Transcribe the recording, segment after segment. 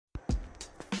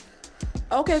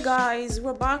Okay, guys,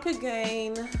 we're back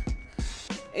again.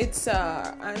 It's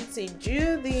Auntie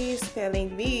Judy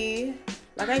spelling bee.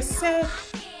 Like I said,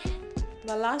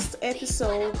 the last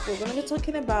episode, we're going to be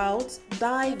talking about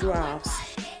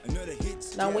digraphs.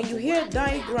 Now, when you hear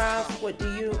digraph, what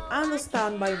do you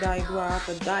understand by digraph?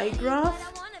 A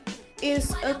digraph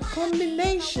is a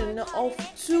combination of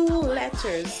two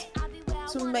letters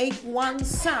to make one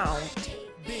sound.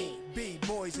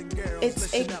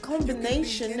 It's a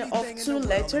combination of two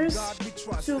letters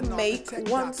to make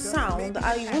one sound.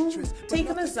 I will take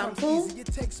an example.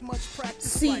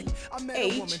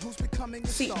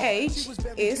 CH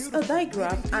is a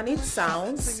digraph and it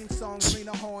sounds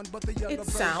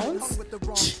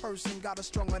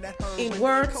in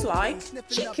words like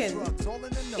chicken,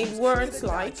 in words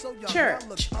like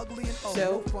church.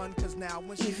 So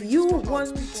if you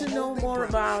want to know more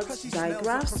about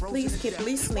digraphs, please keep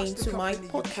listening to my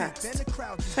podcast.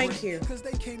 Thank you.